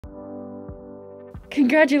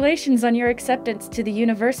Congratulations on your acceptance to the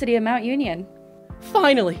University of Mount Union.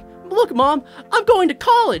 Finally! Look, Mom, I'm going to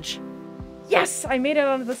college! Yes, I made it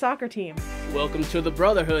onto the soccer team. Welcome to the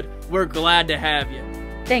Brotherhood. We're glad to have you.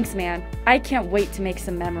 Thanks, man. I can't wait to make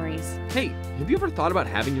some memories. Hey, have you ever thought about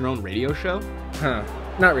having your own radio show? Huh,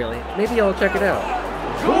 not really. Maybe I'll check it out.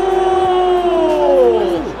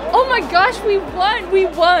 Oh my gosh, we won! We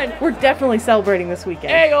won! We're definitely celebrating this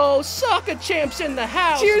weekend. Ayo, soccer champs in the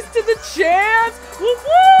house! Cheers to the champs! Woo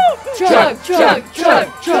woo! Chug, chug,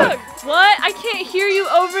 chug, chug. What? I can't hear you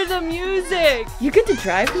over the music. You good to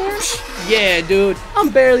drive, man? Yeah, dude, I'm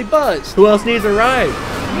barely buzzed. Who else needs a ride?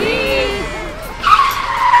 Me!